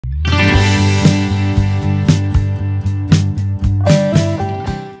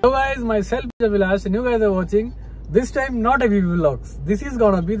myself, Vilas, and you guys are watching. This time not a VV vlogs. This is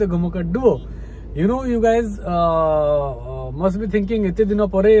gonna be the Ghumakkad Duo. You know, you guys must be thinking, एते दिन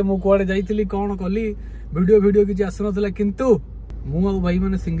परे मु कुआडे जाइतिली कोन कली video किछि आसनतला किंतु मु आ भाई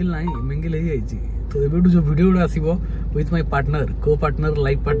माने सिंगल नाही मिंगल हे जाइछि तो एबेटु जो वीडियो आसीबो विथ माय पार्टनर को partner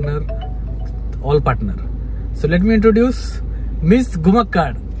life partner all partner. So let me introduce Miss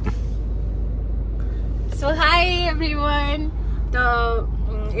Ghumakkad. So hi everyone. तो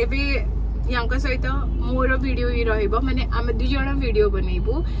एबे यांका सहित मोर वीडियो ही रहइबो माने हम दु जण video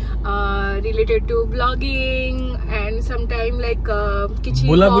बनैबो related to blogging and some time like किछि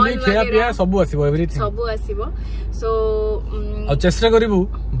बोला बोली खेया पिया सब आसीबो एवरीथिंग सब आसीबो. सो आ चेष्टा करिवु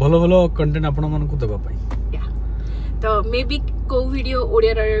भलो भलो कंटेंट आपण मन को देबा पई. तो मे बी को वीडियो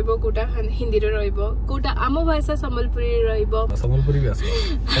ओडिया रहइबो कोटा हिंदी रे रहइबो कोटा आमो भाषा संबलपुरी रहइबो संबलपुरी भी आसीबो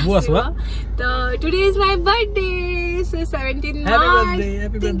सब आसीबो. तो today is my birthday so 17 March.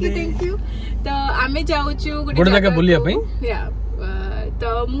 Happy birthday. Thank you. तो आमे जाउछु गोटे जगह बुलिया पई. या तो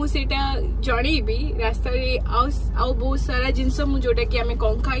मु सेटा जणीबी रास्ता रे आउ बहुत सारा जिंस मु जोटा कि आमे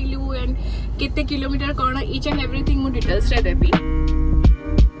कोन खाइलु एंड केते kilometre cone each and everything मु डिटेल्स रे देबी.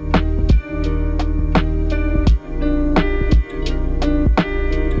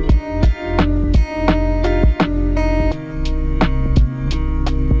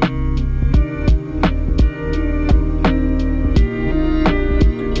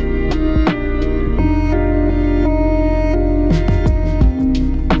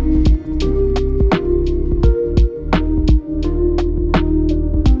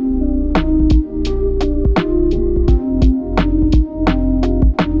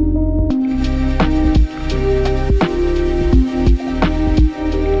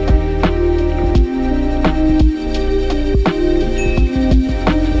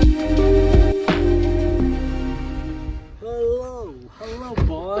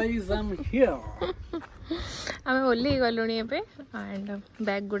 हमें ओल्ली गलुनी पे एंड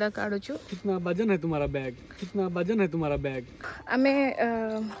बैग गुड़ा काढुछु. कितना वजन है तुम्हारा बैग? कितना वजन है तुम्हारा बैग? हमें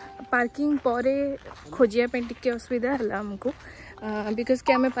पार्किंग परे खोजिया पे टिके असुविधा हला हमको बिकॉज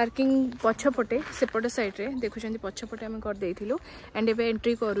कि हमें पार्किंग पछपटे सेपट साइड रे देखुछंती पछपटे हमें कर देइथिलु एंड एबे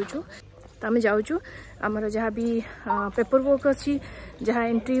एंट्री करूछु. तो आम जाऊँ आमर जहाँ भी पेपर वर्क अच्छी जहाँ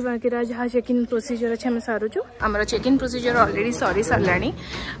एंट्री वगैरह जहाँ चेक इन प्रोसीजर अच्छे आम सारूँ. आमर चेक इन प्रोसीजर ऑलरेडी सरी सारा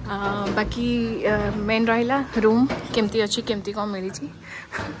बाकी मेन रहा रूम केमती अच्छी केमती कौन मिली.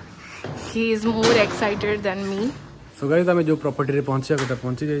 He is more excited than me. So guys आम जो प्रॉपर्टी रे पहुंचा कथा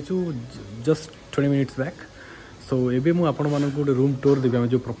पहुंची जाइछु जस्ट 20 मिनिट्स बैक. सो एबे मु आपण मानन को रूम टूर देबे. आम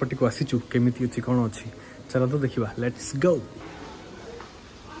जो प्रॉपर्टी को आसीछु केमिति अछि कोन अछि चला तो देखिबा. Let's go.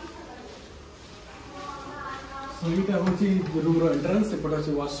 सो होची रूम रो एंट्रेंस एपटा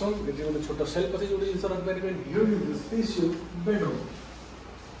अछि वॉशरूम. एटी गोटे छोटा सेल्फ अछि जोडी जिंस रख परिबे. Here is the special bedroom.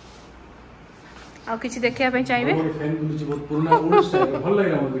 आ किछि देखिया पे चाहिबे फैन बुलुची बहुत पुराना ओल्ड स्टाइल भल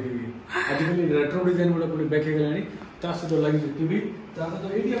लागला हम देखि. आजकल रेट्रो डिजाइन बडा पुडी बैक हे गलानी ता से तो लागी टीवी ता तो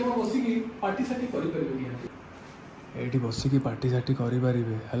एटी हम बसी की पार्टी साटी करि परिबे. यहाँ एटी बसी की पार्टी साटी करि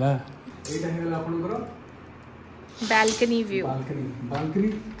परिबे हला. एटा हे गला आपन करो बालकनी व्यू. बालकनी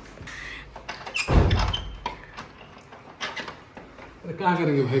क्या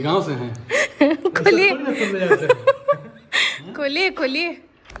करेंगे भाई गांव से हैं. खोलिए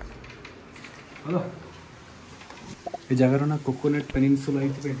हेलो ये जगह ना कोकोनट पेनिनसुला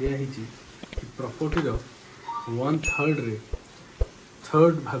पे दिया ही प्रॉपर्टी रो 1/3 रे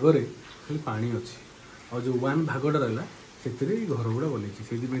 3rd भाग रे खाली पानी अच्छी और जो 1 भागटा रहा से घर गुड़ा बोले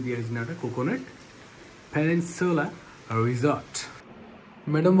से दिया नाटा कोकोनट पेनिनसुला रिजॉर्ट.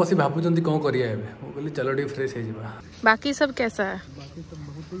 मैडम बसी भावुं कौन करिया कहली चलो टी फ्रेश हो. बाकी सब कैसा है? बाकी सब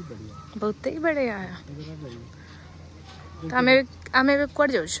बहुत ही बढ़िया है. तो हमें कौन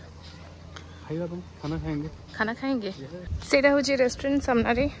जाऊँ खाना खाएंगे सेटा हूँ रेस्टोरेंट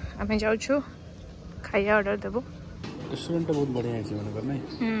सामना रे आम जाऊँ खाइया ऑर्डर देबो. रेस्टोरेंट बहुत बढ़िया है मानकर नहीं.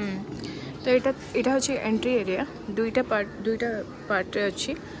 तो यहाँ हूँ एंट्री एरिया. दुईटा पार्ट रे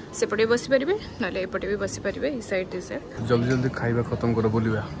अच्छी सेपटे बसी पारे ना एपटे भी बसी पारे. इस साइड जल्दी जल्दी खाइबा खत्म कर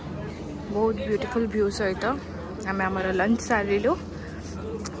बोलिबा. बहुत ब्यूटीफुल व्यू सहित आम आमर लंच सारू.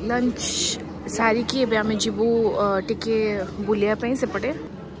 लंच सारिकी एबे आम जीवु टिके बुलिया पई सेपटे.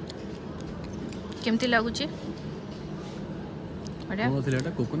 केमती लगुचे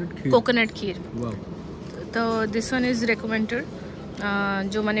कोकोनट खीर. तो दिस वन इज रेकमेंडेड.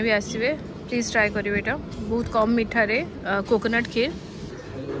 जो मैंने भी आसवे प्लीज ट्राई करेंगे. एटा बहुत कम मीठा रे कोकोनट खीर.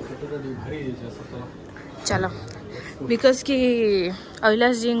 चलो बिकज कि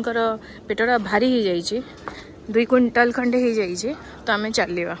अभिलाष जी पेटा भारी हो जाइए 2 क्विंटाल खंडे हो जाइए तो आम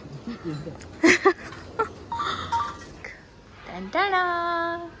चलवा.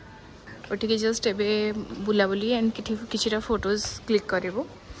 उठिके जस्ट एबे बुलाबुली एंड किछिटा फोटोज क्लिक करबो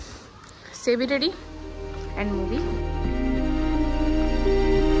से भी ready and movie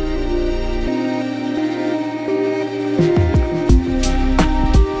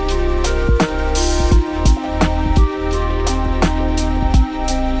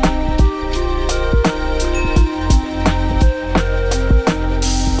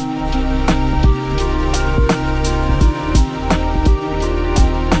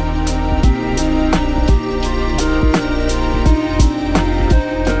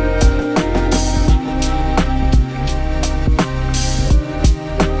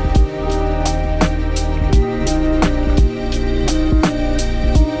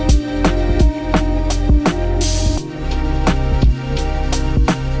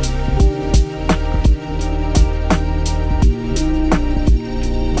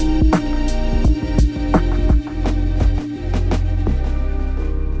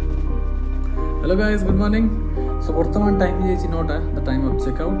hello guys good morning so वर्तमान टाइम हो 9टा द टाइम ऑफ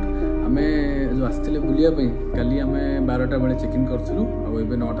चेकआउट आमे जो आसते बुलिया काली आम 12टा बेले चेक इन करूँ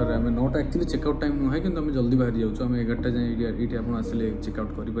और 9टा आम 9टा एक्चुअली चेकआउट टाइम नुहे कि जल्दी बाहरी जाऊँ आम 11टा जाए ये आप आसिले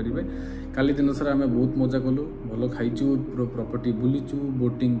चेकआउट करेंगे काली दिन सारा आम बहुत मजा कलु भल खाइचु पूरा प्रॉपर्टी बुलीचु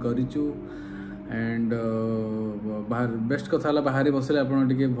बोटिंग करूँ एंड बाहर बेस्ट कथा बाहर बसले आप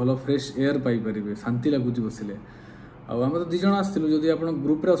भल फ्रेश एयर पाइपर शांति लगुच बसले आम तो 2 जन आसलु जदि आप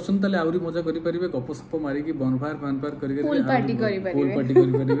ग्रुप रे आछन ताले आउरी मजा करि परिबे गप सप मारी की बनफायर करि पूल पार्टी करि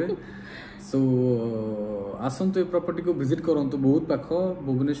परिबे सो आसंतु ए प्रॉपर्टी को विजिट करंतु बहुत पाख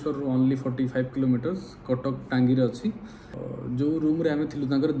भुवनेश्वर ओनली 45 किलोमीटर्स कटक टांगी रे अछि जो रूम रे आमे थिलु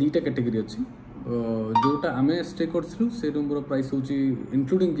तांकर 2टा कैटेगरी अछि जोटा आमे स्टे करथिलु से रूम रो प्राइस होची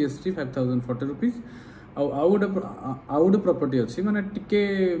including GST 5040 rupees out property अछि माने टिके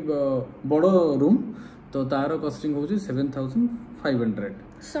बड़ो रूम तो तार कॉस्टिंग होची 7500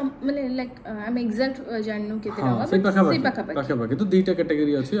 सम माने लाइक आई एम एग्जैक्ट जाननु केते होगा से पाखा तो 2टा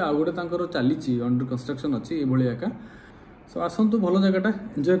कैटेगरी अछि आ गोटे तांकर चालीची अंडर कंस्ट्रक्शन अछि ए भलिया का सो आसंतु भलो जगहटा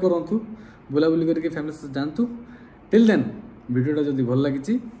एन्जॉय करंतु बुलाबुली करके फैमिली से जानतु टिल देन वीडियोटा जदी भल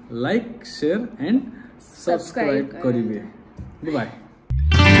लागिची लाइक शेयर एंड सब्सक्राइब करिवे बाय